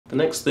The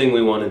next thing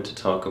we wanted to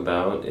talk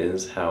about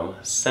is how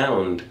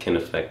sound can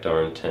affect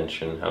our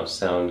intention, how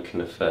sound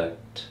can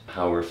affect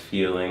how we're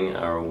feeling,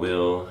 our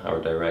will, our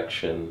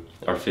direction,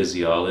 our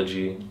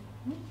physiology.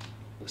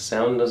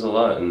 Sound does a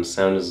lot, and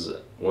sound is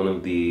one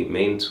of the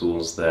main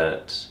tools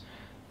that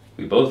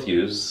we both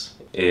use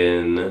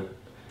in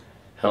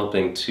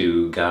helping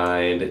to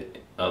guide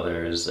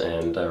others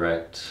and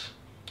direct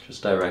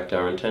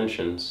our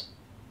intentions.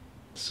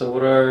 So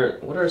what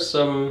are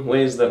some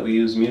ways that we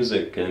use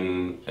music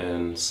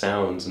and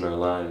sounds in our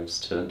lives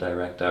to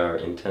direct our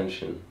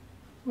intention?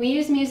 We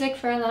use music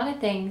for a lot of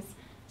things.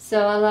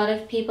 So a lot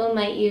of people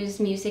might use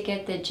music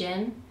at the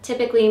gym,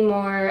 typically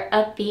more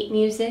upbeat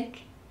music,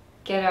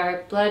 get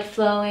our blood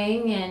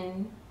flowing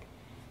and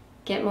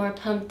get more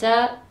pumped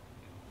up.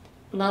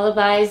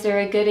 Lullabies are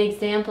a good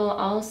example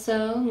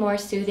also, more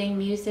soothing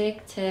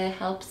music to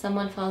help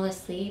someone fall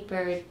asleep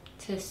or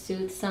to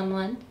soothe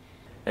someone.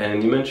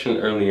 And you mentioned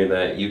earlier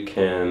that you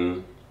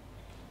can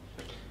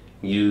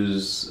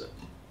use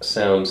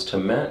sounds to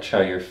match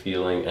how you're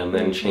feeling and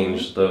then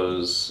change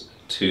those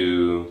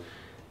to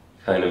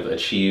kind of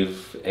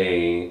achieve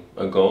a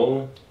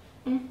goal.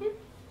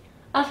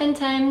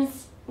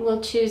 Oftentimes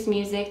we'll choose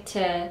music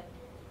to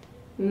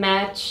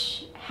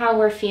match how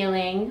we're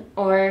feeling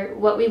or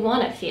what we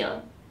want to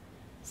feel.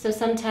 So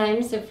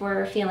sometimes if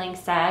we're feeling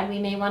sad, we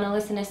may want to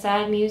listen to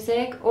sad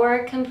music,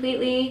 or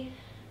completely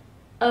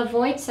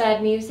avoid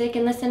sad music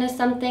and listen to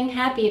something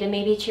happy to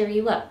maybe cheer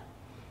you up.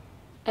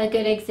 A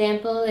good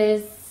example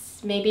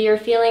is maybe you're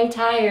feeling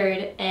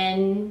tired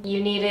and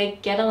you need to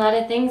get a lot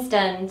of things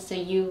done, so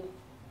you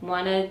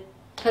want to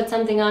put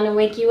something on to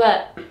wake you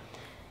up.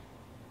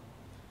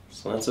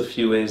 So that's a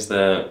few ways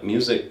that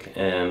music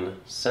and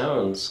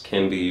sounds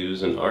can be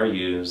used and are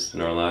used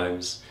in our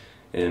lives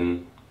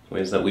in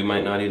ways that we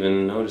might not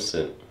even notice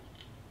it.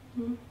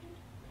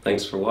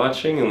 Thanks for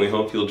watching, and we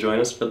hope you'll join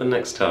us for the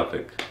next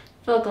topic.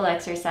 Vocal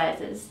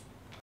exercises.